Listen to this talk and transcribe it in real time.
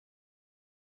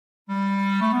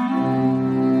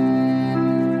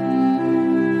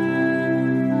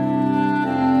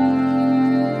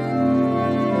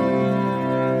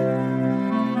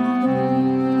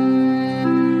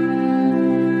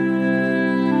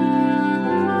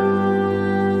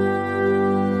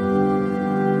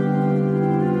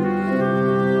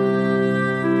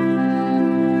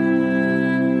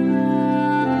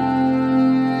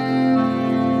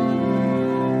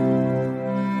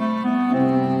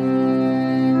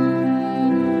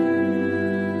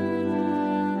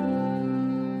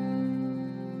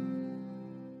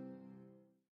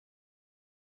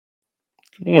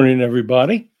Morning,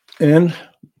 everybody, and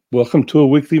welcome to a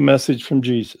weekly message from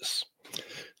Jesus.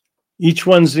 Each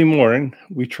Wednesday morning,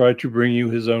 we try to bring you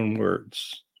his own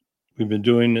words. We've been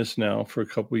doing this now for a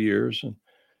couple of years, and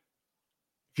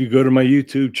if you go to my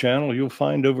YouTube channel, you'll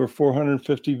find over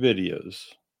 450 videos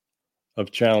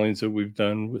of challenge that we've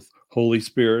done with Holy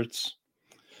Spirits,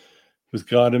 with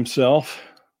God himself.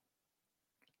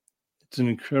 It's an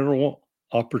incredible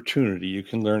opportunity. You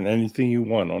can learn anything you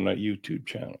want on that YouTube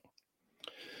channel.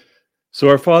 So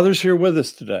our Father's here with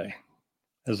us today.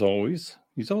 As always,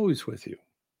 he's always with you.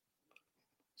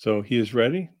 So he is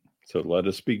ready. So let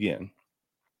us begin.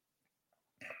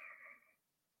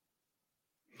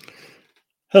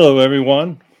 Hello,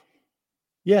 everyone.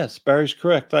 Yes, Barry's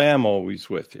correct. I am always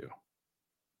with you.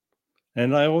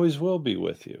 And I always will be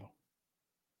with you.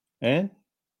 And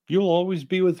you'll always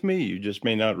be with me. You just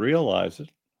may not realize it.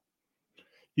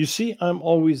 You see, I'm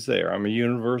always there. I'm a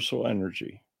universal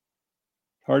energy.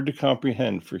 Hard to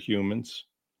comprehend for humans.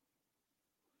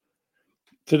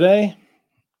 Today,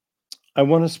 I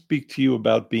want to speak to you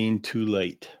about being too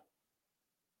late.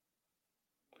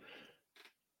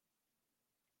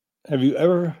 Have you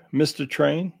ever missed a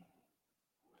train?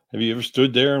 Have you ever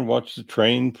stood there and watched the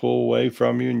train pull away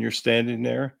from you and you're standing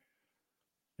there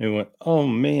and went, oh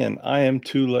man, I am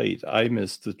too late. I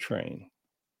missed the train.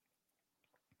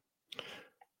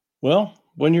 Well,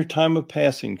 when your time of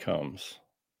passing comes,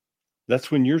 that's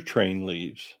when your train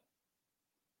leaves.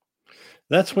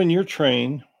 That's when your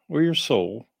train or your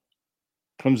soul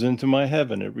comes into my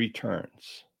heaven. It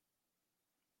returns.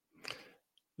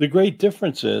 The great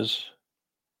difference is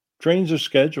trains are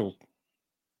scheduled.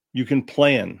 You can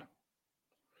plan.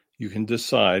 You can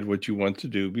decide what you want to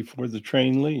do before the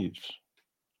train leaves.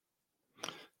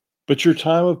 But your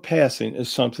time of passing is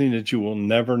something that you will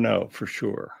never know for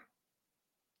sure.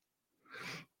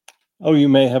 Oh, you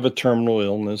may have a terminal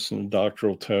illness and the doctor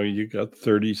will tell you got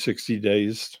 30, 60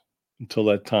 days until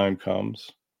that time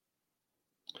comes.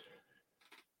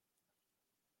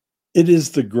 It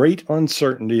is the great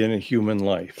uncertainty in a human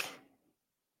life.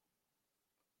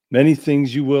 Many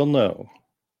things you will know,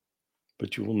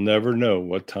 but you will never know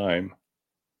what time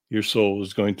your soul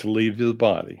is going to leave the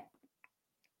body.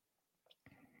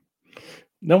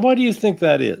 Now, why do you think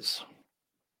that is?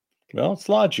 Well, it's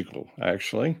logical,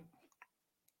 actually.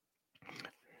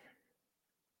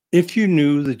 If you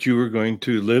knew that you were going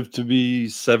to live to be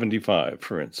 75,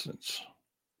 for instance,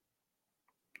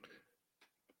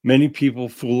 many people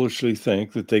foolishly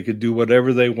think that they could do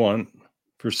whatever they want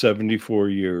for 74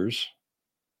 years,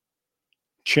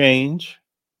 change,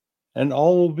 and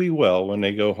all will be well when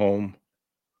they go home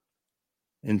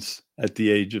at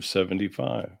the age of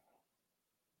 75.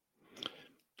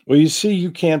 Well, you see,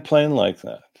 you can't plan like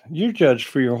that. You're judged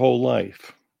for your whole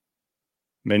life.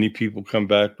 Many people come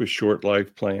back with short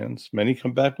life plans. Many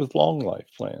come back with long life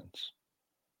plans.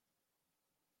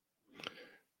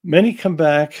 Many come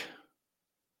back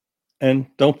and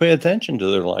don't pay attention to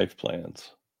their life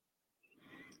plans.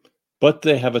 But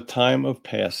they have a time of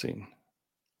passing.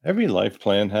 Every life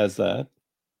plan has that.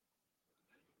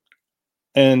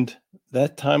 And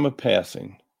that time of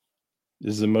passing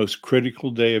is the most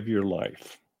critical day of your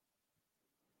life.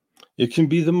 It can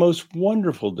be the most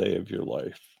wonderful day of your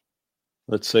life.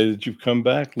 Let's say that you've come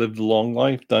back, lived a long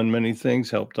life, done many things,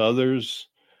 helped others,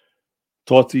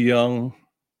 taught the young,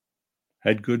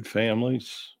 had good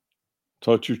families,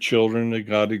 taught your children that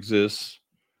God exists.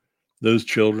 Those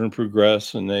children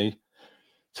progress and they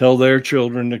tell their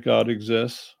children that God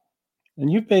exists. And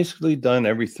you've basically done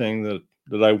everything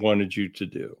that I wanted you to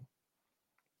do.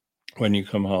 When you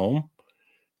come home,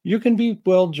 you can be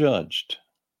well judged.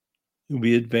 You'll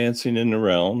be advancing in the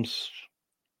realms.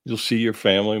 You'll see your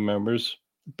family members.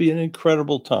 It'll be an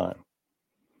incredible time.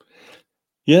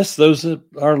 Yes, those that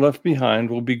are left behind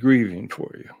will be grieving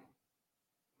for you.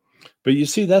 But you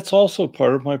see, that's also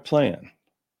part of my plan.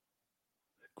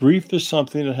 Grief is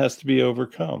something that has to be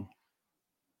overcome.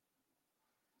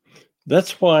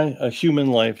 That's why a human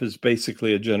life is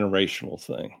basically a generational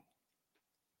thing.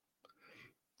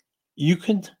 You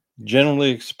can generally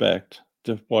expect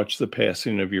to watch the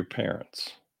passing of your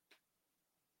parents.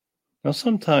 Now,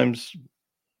 sometimes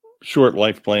short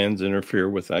life plans interfere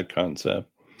with that concept.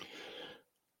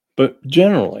 But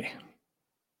generally,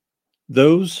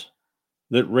 those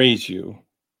that raise you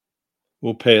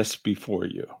will pass before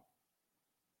you.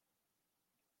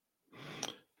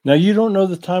 Now, you don't know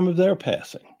the time of their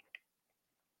passing.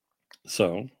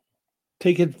 So,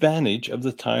 take advantage of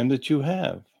the time that you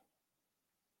have.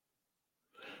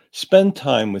 Spend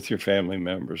time with your family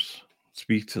members.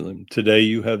 Speak to them. Today,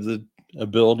 you have the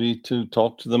ability to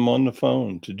talk to them on the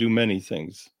phone, to do many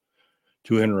things,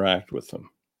 to interact with them.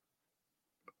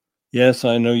 Yes,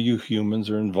 I know you humans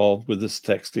are involved with this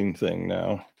texting thing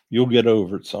now. You'll get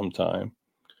over it sometime.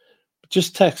 But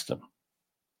just text them.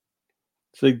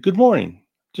 Say, good morning.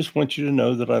 Just want you to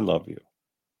know that I love you.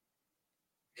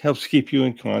 Helps keep you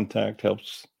in contact,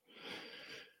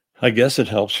 I guess it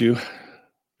helps you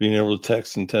being able to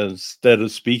text instead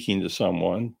of speaking to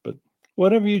someone, but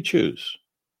whatever you choose.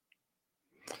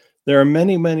 There are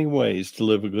many, many ways to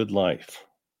live a good life.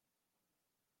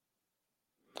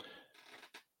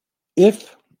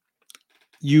 If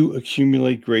you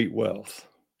accumulate great wealth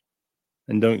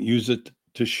and don't use it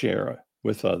to share it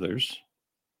with others,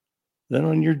 then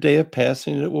on your day of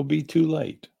passing, it will be too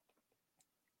late.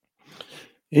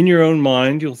 In your own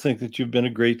mind, you'll think that you've been a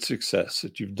great success,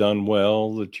 that you've done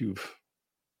well, that you've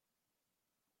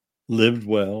lived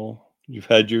well, you've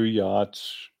had your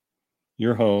yachts,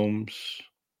 your homes,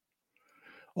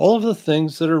 all of the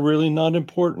things that are really not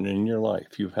important in your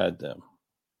life, you've had them.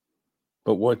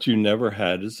 But what you never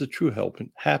had is the true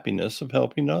happiness of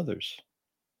helping others.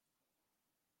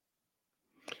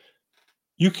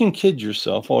 You can kid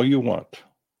yourself all you want.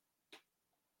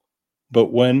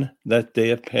 But when that day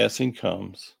of passing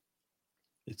comes,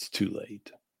 it's too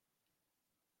late.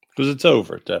 Because it's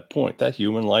over at that point. That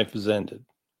human life is ended.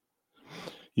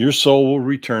 Your soul will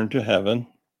return to heaven,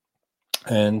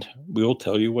 and we'll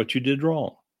tell you what you did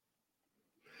wrong.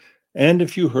 And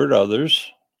if you hurt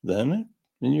others, then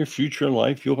in your future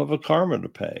life, you'll have a karma to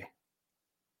pay.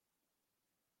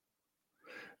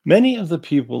 Many of the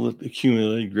people that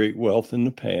accumulated great wealth in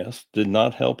the past did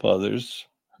not help others,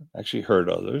 actually hurt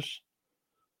others.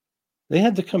 They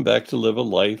had to come back to live a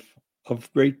life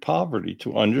of great poverty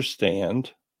to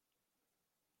understand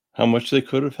how much they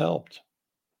could have helped.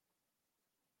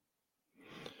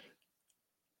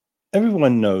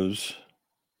 Everyone knows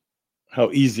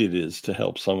how easy it is to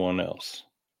help someone else.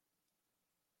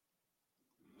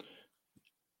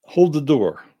 Hold the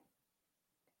door.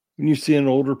 When you see an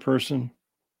older person,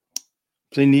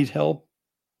 if they need help,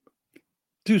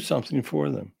 do something for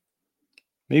them.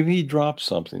 Maybe he drops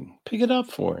something. Pick it up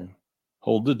for him.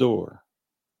 Hold the door.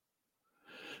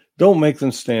 Don't make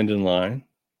them stand in line.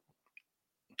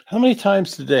 How many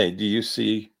times today do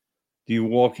you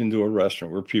walk into a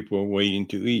restaurant where people are waiting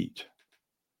to eat?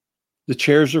 The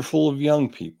chairs are full of young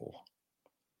people,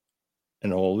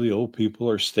 and all the old people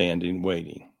are standing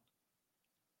waiting.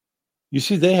 You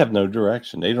see, they have no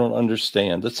direction. They don't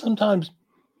understand that sometimes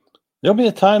there'll be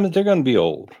a time that they're going to be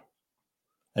old,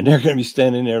 and they're going to be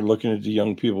standing there looking at the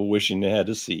young people wishing they had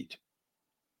a seat.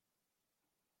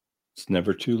 It's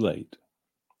never too late.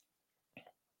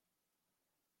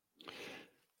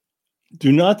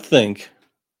 Do not think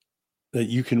that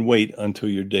you can wait until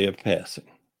your day of passing.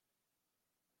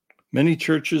 Many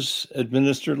churches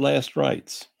administer last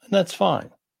rites, and that's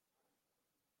fine.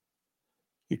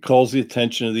 It calls the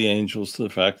attention of the angels to the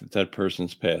fact that that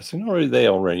person's passing. They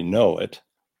already know it.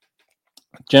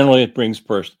 Generally, it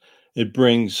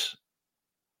brings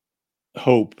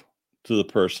hope to the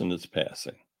person that's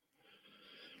passing.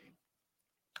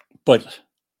 But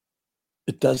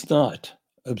it does not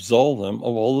absolve them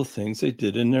of all the things they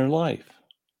did in their life.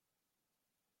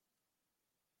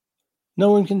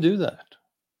 No one can do that.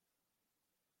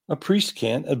 A priest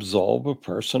can't absolve a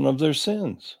person of their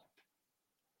sins.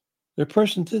 Their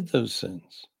person did those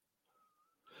sins.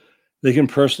 They can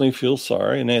personally feel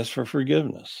sorry and ask for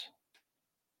forgiveness.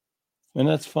 And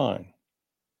that's fine.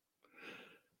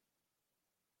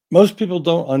 Most people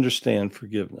don't understand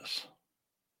forgiveness.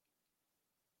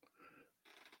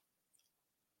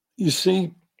 You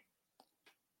see,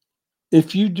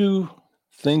 if you do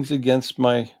things against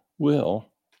my will,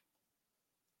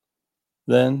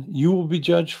 then you will be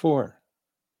judged for it.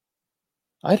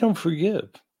 I don't forgive.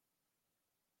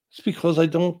 It's because I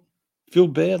don't feel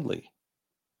badly.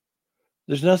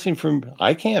 There's nothing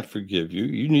I can't forgive you.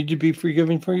 You need to be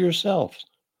forgiving for yourself.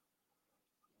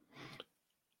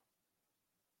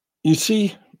 You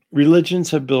see,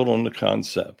 religions have built on the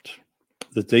concept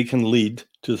that they can lead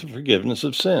to the forgiveness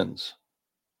of sins.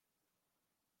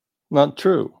 Not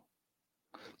true.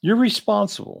 You're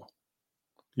responsible.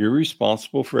 You're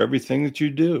responsible for everything that you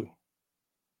do.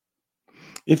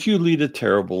 If you lead a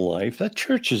terrible life, that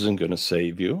church isn't going to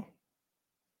save you.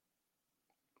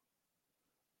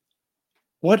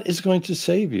 What is going to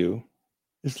save you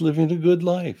is living a good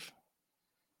life,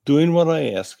 doing what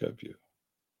I ask of you,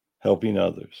 helping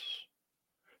others,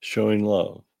 showing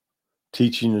love,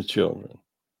 teaching the children,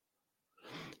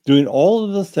 doing all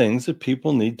of the things that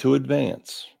people need to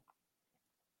advance.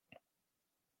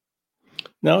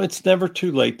 Now, it's never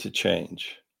too late to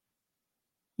change.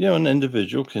 An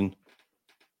individual can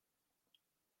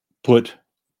put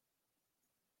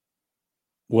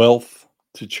wealth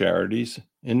to charities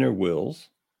in their wills,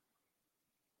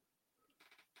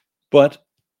 but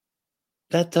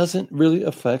that doesn't really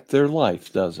affect their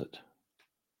life, does it?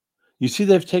 You see,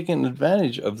 they've taken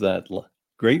advantage of that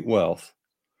great wealth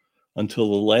until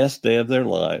the last day of their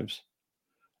lives,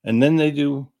 and then they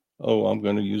do, oh, I'm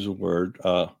going to use a word,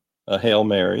 a Hail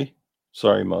Mary.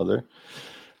 Sorry, Mother.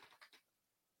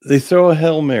 They throw a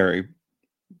Hail Mary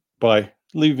by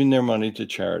leaving their money to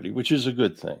charity, which is a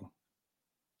good thing.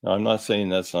 Now, I'm not saying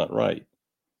that's not right.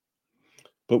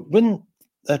 But wouldn't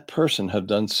that person have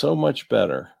done so much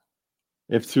better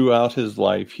if throughout his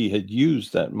life he had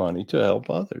used that money to help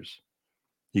others?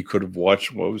 He could have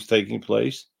watched what was taking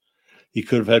place. He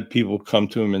could have had people come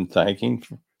to him and thank him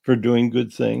for doing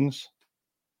good things.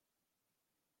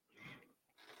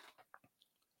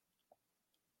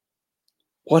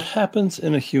 What happens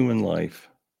in a human life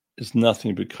is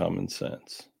nothing but common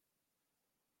sense.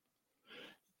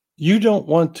 You don't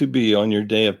want to be on your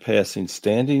day of passing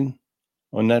standing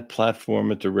on that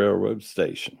platform at the railroad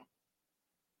station,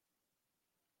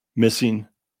 missing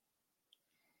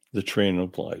the train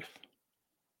of life.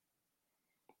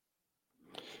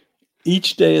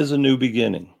 Each day is a new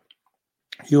beginning.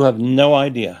 You have no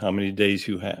idea how many days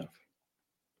you have.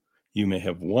 You may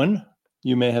have one,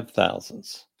 you may have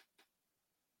thousands.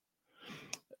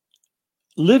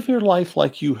 Live your life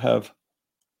like you have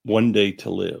one day to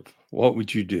live. What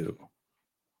would you do?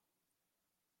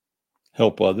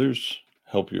 Help others,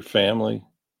 help your family.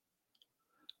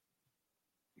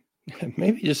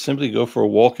 Maybe just simply go for a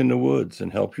walk in the woods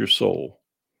and help your soul.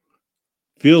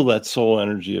 Feel that soul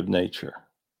energy of nature.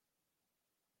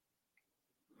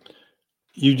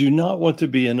 You do not want to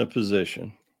be in a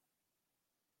position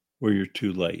where you're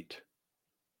too late.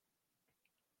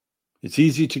 It's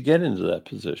easy to get into that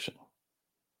position.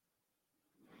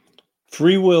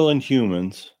 Free will in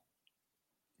humans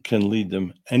can lead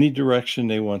them any direction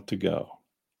they want to go.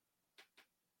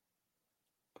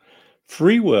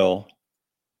 Free will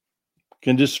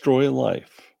can destroy a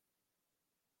life.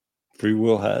 Free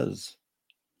will has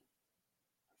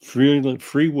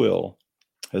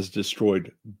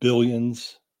destroyed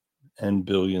billions and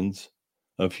billions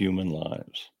of human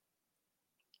lives.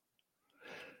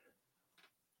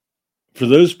 For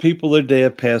those people, their day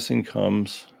of passing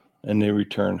comes and they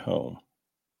return home.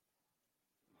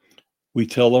 We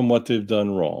tell them what they've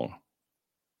done wrong.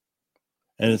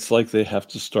 And it's like they have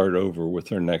to start over with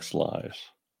their next lives.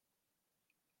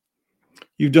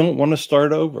 You don't want to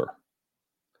start over.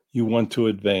 You want to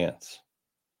advance.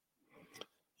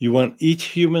 You want each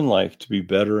human life to be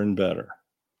better and better.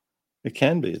 It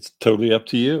can be. It's totally up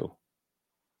to you.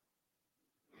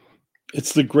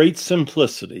 It's the great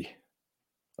simplicity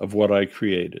of what I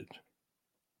created.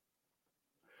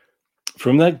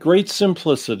 From that great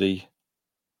simplicity,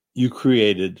 you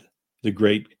created the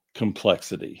great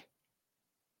complexity.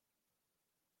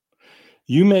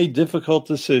 You made difficult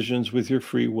decisions with your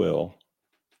free will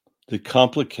that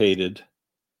complicated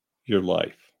your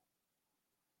life.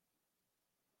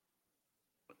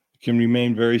 It can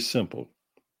remain very simple.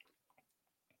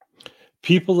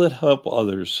 People that help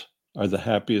others are the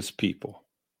happiest people.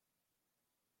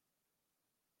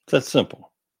 It's that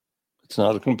simple. It's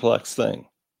not a complex thing.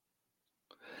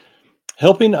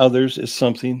 Helping others is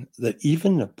something that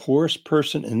even the poorest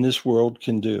person in this world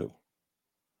can do.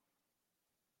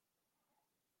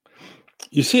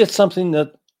 You see, it's something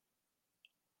that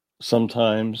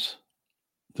sometimes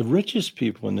the richest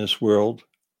people in this world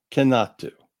cannot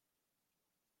do.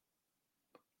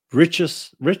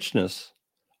 Richness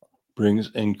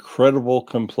brings incredible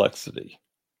complexity.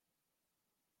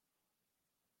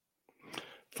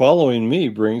 Following me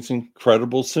brings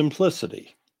incredible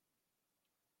simplicity.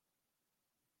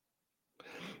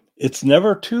 It's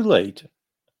never too late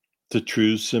to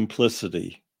choose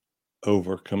simplicity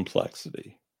over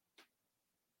complexity.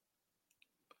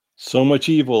 So much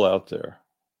evil out there.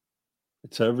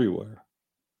 It's everywhere.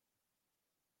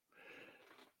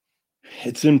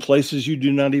 It's in places you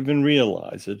do not even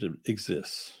realize it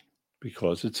exists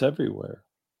because it's everywhere.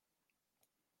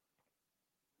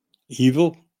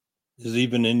 Evil is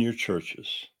even in your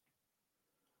churches.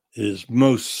 It is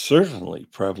most certainly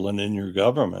prevalent in your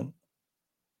government.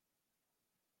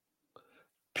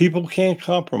 People can't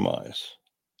compromise.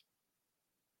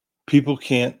 People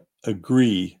can't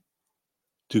agree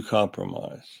to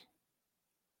compromise.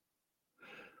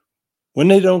 When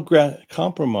they don't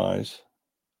compromise,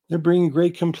 they're bringing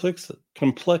great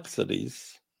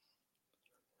complexities,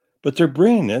 but they're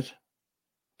bringing it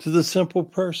to the simple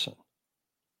person.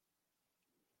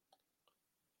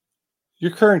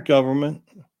 Your current government,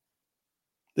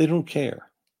 they don't care.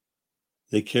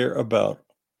 They care about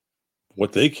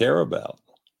what they care about.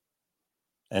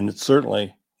 And it's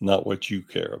certainly not what you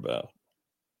care about.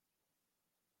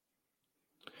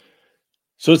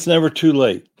 So it's never too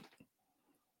late.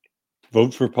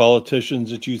 Vote for politicians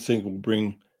that you think will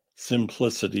bring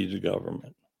simplicity to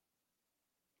government.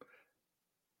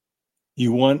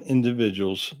 You want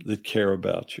individuals that care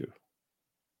about you.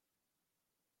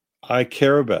 I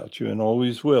care about you and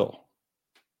always will.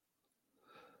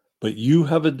 But you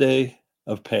have a day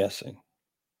of passing.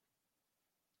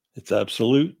 It's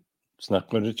absolute. It's not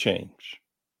going to change.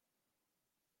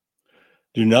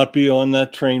 Do not be on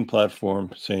that train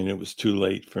platform saying it was too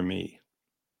late for me.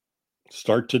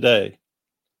 Start today.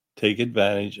 Take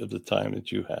advantage of the time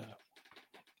that you have.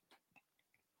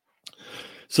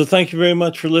 So thank you very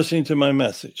much for listening to my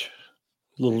message.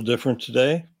 A little different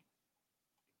today.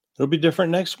 It'll be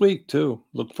different next week too.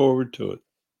 Look forward to it.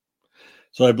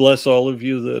 So I bless all of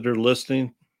you that are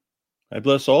listening. I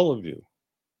bless all of you.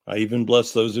 I even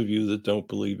bless those of you that don't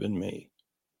believe in me.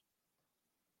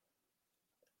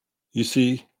 You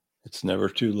see, it's never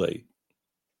too late.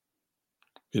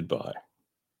 Goodbye.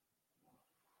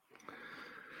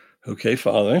 Okay,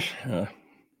 Father.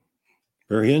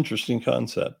 Very interesting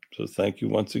concept. So thank you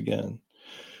once again.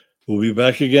 We'll be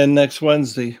back again next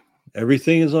Wednesday.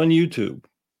 Everything is on YouTube.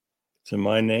 It's in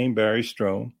my name, Barry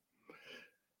Strohm.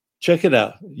 Check it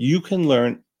out. You can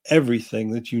learn everything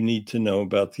that you need to know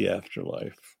about the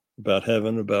afterlife, about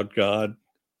heaven, about God,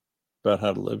 about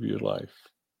how to live your life.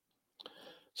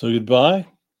 So goodbye,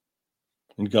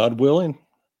 and God willing,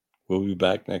 we'll be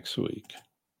back next week.